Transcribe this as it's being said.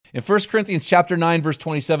In 1 Corinthians chapter 9, verse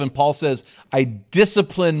 27, Paul says, I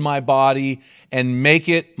discipline my body and make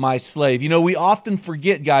it my slave. You know, we often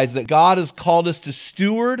forget, guys, that God has called us to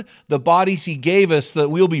steward the bodies he gave us so that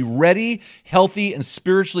we'll be ready, healthy, and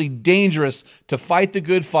spiritually dangerous to fight the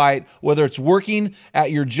good fight, whether it's working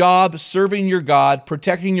at your job, serving your God,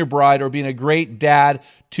 protecting your bride, or being a great dad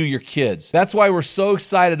to your kids. That's why we're so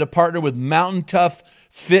excited to partner with Mountain Tough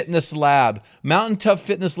Fitness Lab. Mountain Tough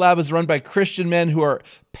Fitness Lab is run by Christian men who are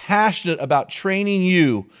passionate about training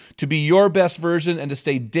you to be your best version and to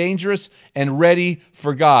stay dangerous and ready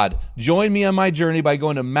for God. Join me on my journey by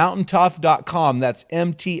going to mountaintough.com. That's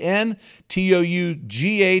MTNTOUGH,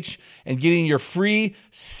 and getting your free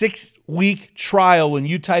 6-week trial when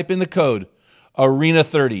you type in the code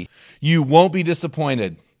ARENA30. You won't be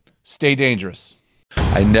disappointed. Stay dangerous.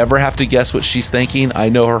 I never have to guess what she's thinking. I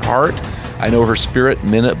know her heart. I know her spirit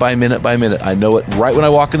minute by minute by minute. I know it right when I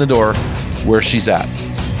walk in the door where she's at.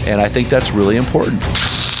 And I think that's really important.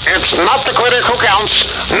 It's not the critic who counts,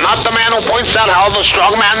 not the man who points out how the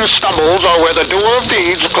strong man stumbles or where the doer of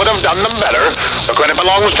deeds could have done them better. The credit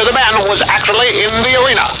belongs to the man who was actually in the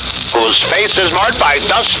arena, whose face is marked by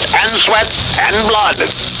dust and sweat and blood.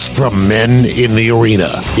 From Men in the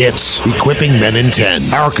Arena, it's Equipping Men in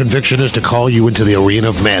 10. Our conviction is to call you into the arena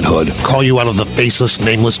of manhood, call you out of the faceless,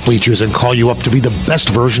 nameless bleachers, and call you up to be the best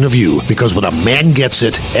version of you, because when a man gets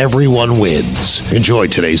it, everyone wins. Enjoy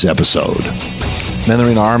today's episode. Men in the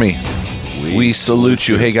Arena Army, we salute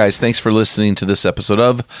you. Hey guys, thanks for listening to this episode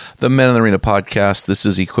of the Men in the Arena podcast. This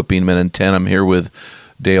is Equipping Men in 10. I'm here with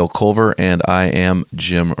Dale Culver, and I am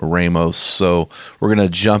Jim Ramos. So we're going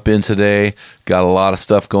to jump in today. Got a lot of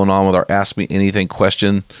stuff going on with our Ask Me Anything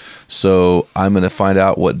question. So I'm going to find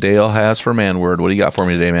out what Dale has for man word. What do you got for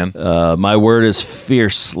me today, man? My word is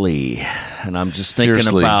fiercely. And I'm just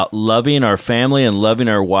thinking about loving our family and loving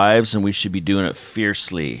our wives, and we should be doing it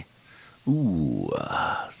fiercely. Ooh,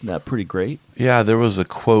 isn't that pretty great? Yeah, there was a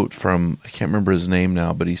quote from, I can't remember his name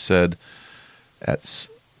now, but he said,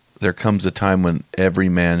 there comes a time when every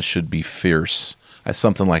man should be fierce.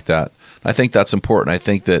 Something like that. I think that's important. I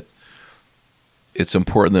think that it's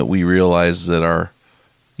important that we realize that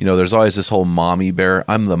there's always this whole mommy bear.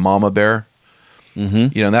 I'm the mama bear.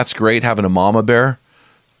 Mm-hmm. And that's great having a mama bear.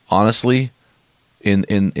 Honestly,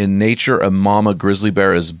 in nature, a mama grizzly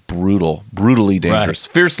bear is brutally dangerous,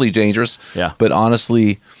 right. Fiercely dangerous. Yeah. But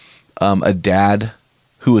honestly, a dad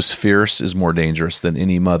who is fierce is more dangerous than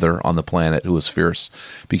any mother on the planet who is fierce,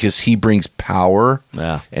 because he brings power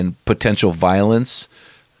and potential violence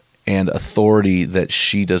and authority that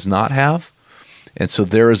she does not have. And so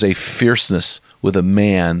there is a fierceness with a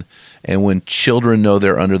man, and when children know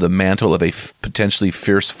they're under the mantle of a potentially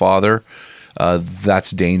fierce father,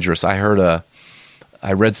 that's dangerous.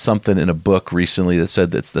 I read something in a book recently that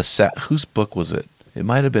said that's whose book was it? It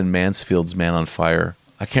might have been Mansfield's Man on Fire.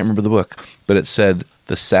 I can't remember the book, but it said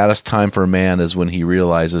the saddest time for a man is when he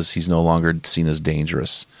realizes he's no longer seen as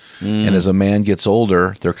dangerous. And as a man gets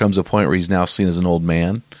older, there comes a point where he's now seen as an old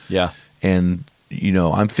man. Yeah. And,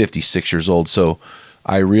 I'm 56 years old, so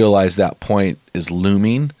I realize that point is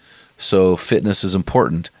looming. So fitness is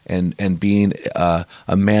important. And being a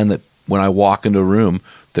man that when I walk into a room,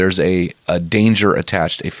 there's a danger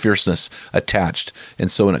attached, a fierceness attached.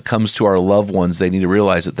 And so when it comes to our loved ones, they need to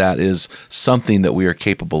realize that is something that we are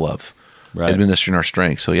capable of. Right. Administering our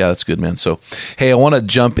strength. So yeah, that's good, man. So hey, I want to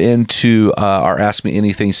jump into our Ask Me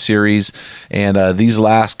Anything series, and these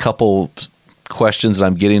last couple questions that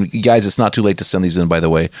I'm getting, guys, it's not too late to send these in, by the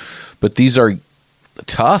way, but these are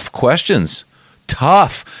tough questions.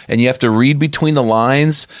 Tough, and you have to read between the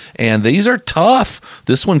lines, and these are tough.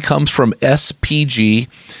 This one comes from SPG,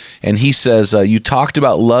 and he says, you talked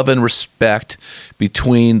about love and respect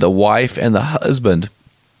between the wife and the husband,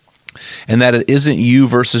 and that it isn't you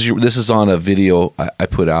versus you. This is on a video I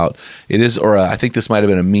put out. It is, or I think this might have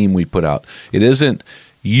been a meme we put out. It isn't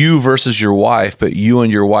you versus your wife, but you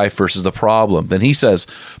and your wife versus the problem. Then he says,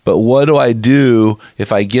 but what do I do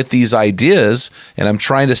if I get these ideas and I'm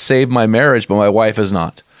trying to save my marriage, but my wife is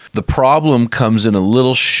not? The problem comes in a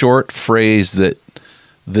little short phrase that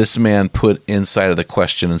this man put inside of the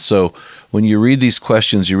question. And so when you read these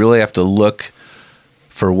questions, you really have to look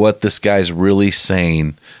for what this guy's really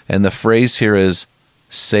saying. And the phrase here is,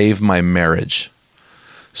 save my marriage.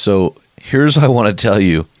 So here's what I want to tell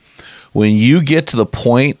you. When you get to the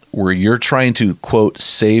point where you're trying to, quote,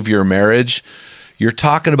 save your marriage, you're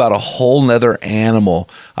talking about a whole nother animal.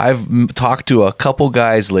 I've talked to a couple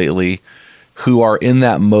guys lately who are in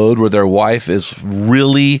that mode where their wife is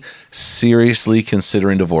really seriously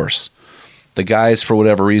considering divorce. the guys, for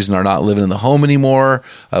whatever reason, are not living in the home anymore,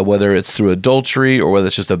 whether it's through adultery or whether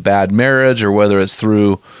it's just a bad marriage or whether it's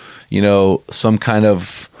through, some kind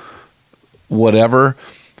of whatever,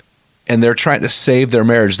 and they're trying to save their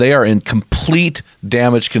marriage. They are in complete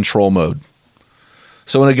damage control mode.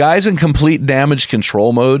 So when a guy's in complete damage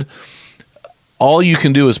control mode, all you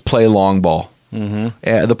can do is play long ball.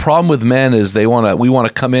 Mm-hmm. The problem with men is we want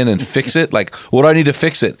to come in and fix it. Like, what do I need to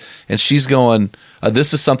fix it? And she's going,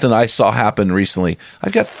 this is something I saw happen recently.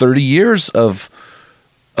 I've got 30 years of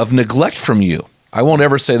neglect from you. I won't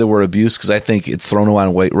ever say the word abuse because I think it's thrown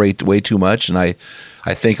around way too much. And I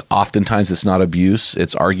think oftentimes it's not abuse.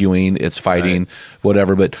 It's arguing, it's fighting,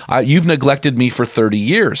 whatever. But you've neglected me for 30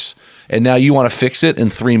 years. And now you want to fix it in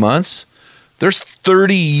 3 months? There's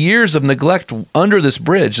 30 years of neglect under this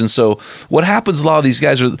bridge. And so what happens, a lot of these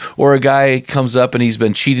guys, or a guy comes up and he's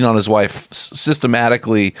been cheating on his wife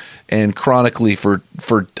systematically and chronically for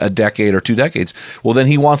a decade or 2 decades. Well, then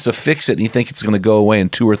he wants to fix it and you think it's going to go away in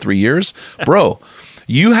 2 or 3 years. Bro,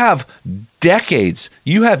 you have decades,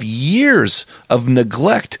 you have years of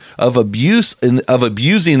neglect, of abuse, and of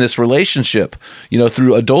abusing this relationship,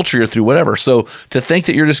 through adultery or through whatever. So to think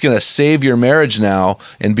that you're just going to save your marriage now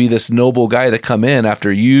and be this noble guy that come in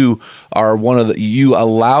after you are you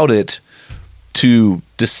allowed it to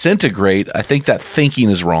disintegrate, I think that thinking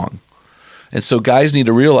is wrong. And so guys need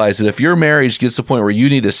to realize that if your marriage gets to the point where you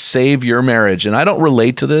need to save your marriage, and I don't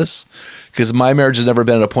relate to this because my marriage has never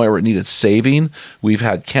been at a point where it needed saving. We've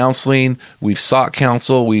had counseling, we've sought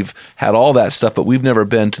counsel, we've had all that stuff, but we've never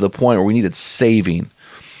been to the point where we needed saving.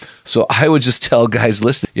 So I would just tell guys,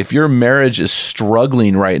 listen, if your marriage is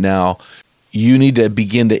struggling right now, you need to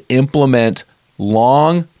begin to implement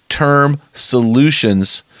long-term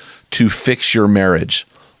solutions to fix your marriage.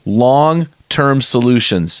 Long-term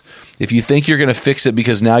solutions. If you think you're going to fix it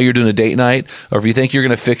because now you're doing a date night, or if you think you're going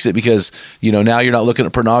to fix it because now you're not looking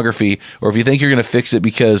at pornography, or if you think you're going to fix it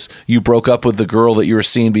because you broke up with the girl that you were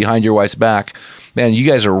seeing behind your wife's back, man, you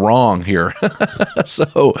guys are wrong here.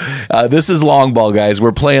 So this is long ball, guys.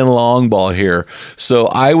 We're playing long ball here. So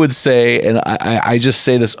I would say, and I just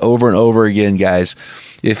say this over and over again, guys,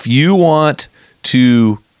 if you want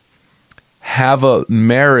to have a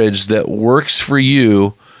marriage that works for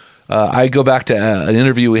you, I go back to an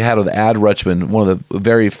interview we had with Ad Rutschman, one of the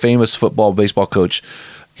very famous baseball coach.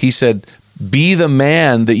 He said, be the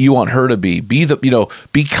man that you want her to be.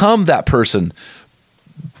 Become that person.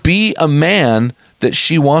 Be a man that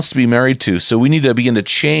she wants to be married to. So we need to begin to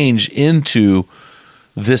change into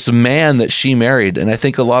this man that she married. And I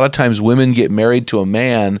think a lot of times women get married to a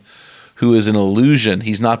man who is an illusion.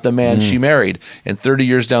 He's not the man she married. And 30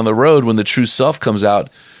 years down the road, when the true self comes out,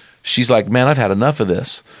 she's like, man, I've had enough of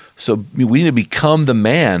this. So we need to become the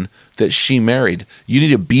man that she married. You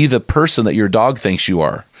need to be the person that your dog thinks you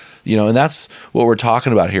are. And that's what we're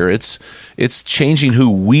talking about here. It's changing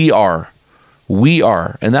who we are. We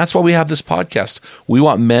are. And that's why we have this podcast. We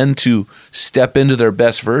want men to step into their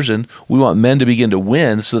best version. We want men to begin to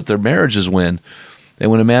win so that their marriages win.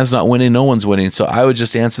 And when a man's not winning, no one's winning. So I would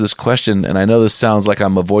just answer this question, and I know this sounds like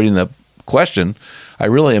I'm avoiding the question. I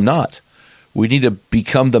really am not. We need to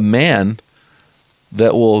become the man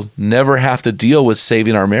that will never have to deal with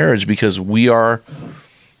saving our marriage, because we are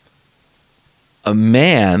a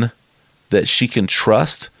man that she can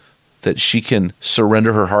trust, that she can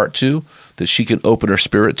surrender her heart to, that she can open her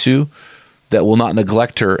spirit to, that will not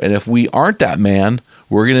neglect her. And if we aren't that man,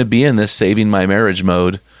 we're going to be in this saving my marriage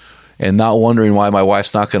mode and not wondering why my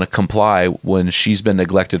wife's not going to comply when she's been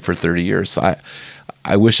neglected for 30 years.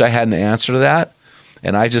 I wish I had an answer to that.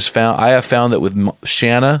 And I have found that with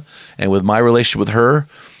Shanna and with my relationship with her,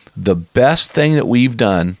 the best thing that we've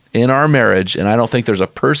done in our marriage, and I don't think there's a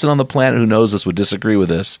person on the planet who knows this would disagree with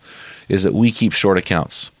this, is that we keep short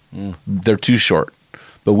accounts. They're too short,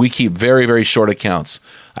 but we keep very, very short accounts.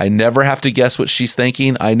 I never have to guess what she's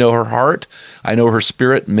thinking. I know her heart. I know her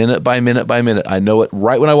spirit minute by minute by minute. I know it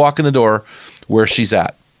right when I walk in the door where she's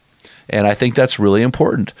at. And I think that's really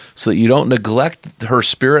important, so that you don't neglect her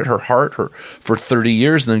spirit, her heart, for 30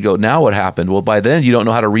 years and then go, now what happened? Well, by then you don't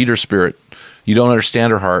know how to read her spirit. You don't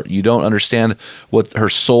understand her heart. You don't understand what her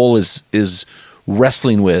soul is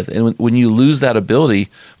wrestling with. And when you lose that ability,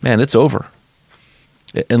 man, it's over.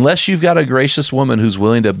 Unless you've got a gracious woman who's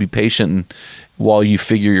willing to be patient while you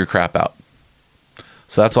figure your crap out.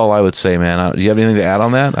 So that's all I would say, man. Do you have anything to add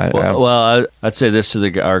on that? I'd say this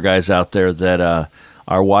to our guys out there that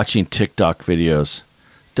are watching TikTok videos.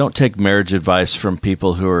 Don't take marriage advice from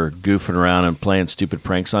people who are goofing around and playing stupid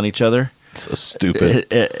pranks on each other. So stupid.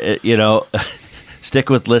 Stick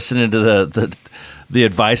with listening to the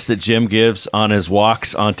advice that Jim gives on his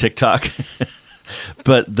walks on TikTok.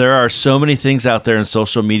 But there are so many things out there in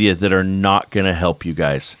social media that are not going to help you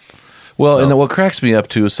guys. Well, and what cracks me up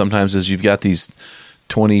too is sometimes is you've got these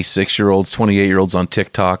 26-year-olds, 28-year-olds on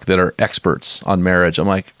TikTok that are experts on marriage. I'm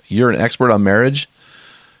like, you're an expert on marriage?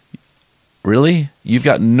 Really? You've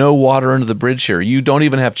got no water under the bridge here. You don't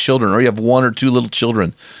even have children, or you have one or two little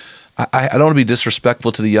children. I don't want to be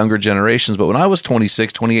disrespectful to the younger generations, but when I was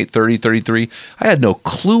 26, 28, 30, 33, I had no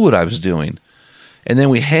clue what I was doing. And then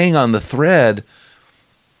we hang on the thread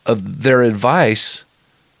of their advice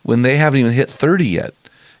when they haven't even hit 30 yet.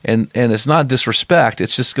 And it's not disrespect.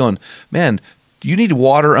 It's just going, man, you need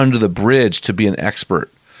water under the bridge to be an expert.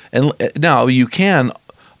 And now you can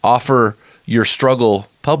offer your struggle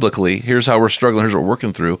publicly. Here's how we're struggling. Here's what we're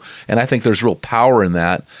working through. And I think there's real power in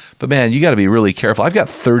that. But man, you got to be really careful. I've got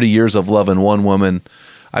 30 years of loving one woman.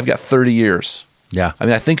 I've got 30 years. Yeah. I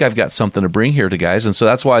mean, I think I've got something to bring here to guys. And so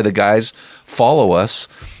that's why the guys follow us.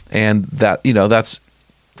 And that, that's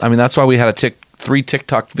why we had 3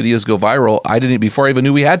 TikTok videos go viral. Before I even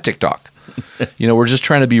knew we had TikTok. We're just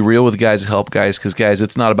trying to be real with guys, help guys, because guys,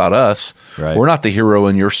 it's not about us. Right. We're not the hero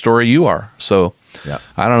in your story. You are. So yeah.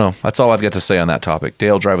 I don't know. That's all I've got to say on that topic.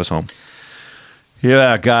 Dale, drive us home.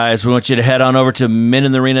 Yeah, guys, we want you to head on over to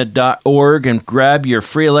meninthearena.org and grab your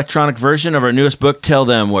free electronic version of our newest book, Tell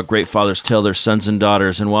Them What Great Fathers Tell Their Sons and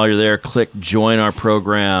Daughters. And while you're there, click Join Our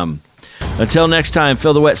Program. Until next time,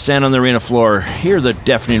 feel the wet sand on the arena floor, hear the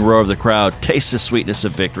deafening roar of the crowd, taste the sweetness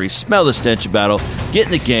of victory, smell the stench of battle, get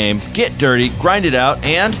in the game, get dirty, grind it out,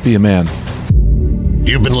 and be a man.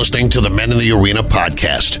 You've been listening to the Men in the Arena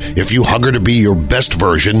podcast. If you hunger to be your best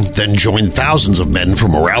version, then join thousands of men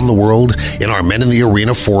from around the world in our Men in the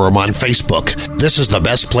Arena forum on Facebook. This is the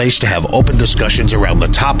best place to have open discussions around the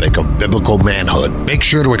topic of biblical manhood. Make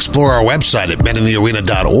sure to explore our website at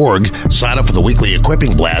meninthearena.org, sign up for the weekly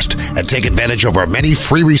equipping blast, and take advantage of our many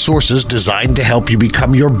free resources designed to help you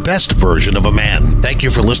become your best version of a man. Thank you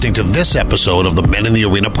for listening to this episode of the Men in the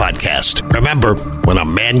Arena podcast. Remember, when a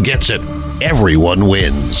man gets it, everyone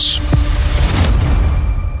wins.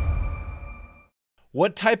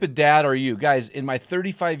 What type of dad are you? Guys, in my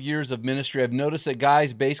 35 years of ministry, I've noticed that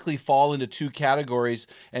guys basically fall into 2 categories.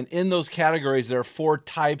 And in those categories, there are 4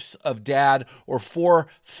 types of dad, or 4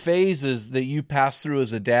 phases that you pass through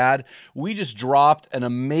as a dad. We just dropped an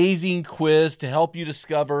amazing quiz to help you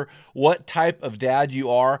discover what type of dad you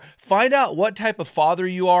are. Find out what type of father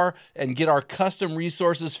you are and get our custom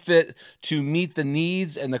resources fit to meet the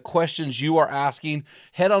needs and the questions you are asking.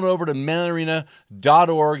 Head on over to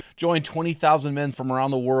menarena.org. Join 20,000 men from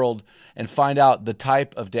around the world and find out the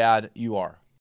type of dad you are.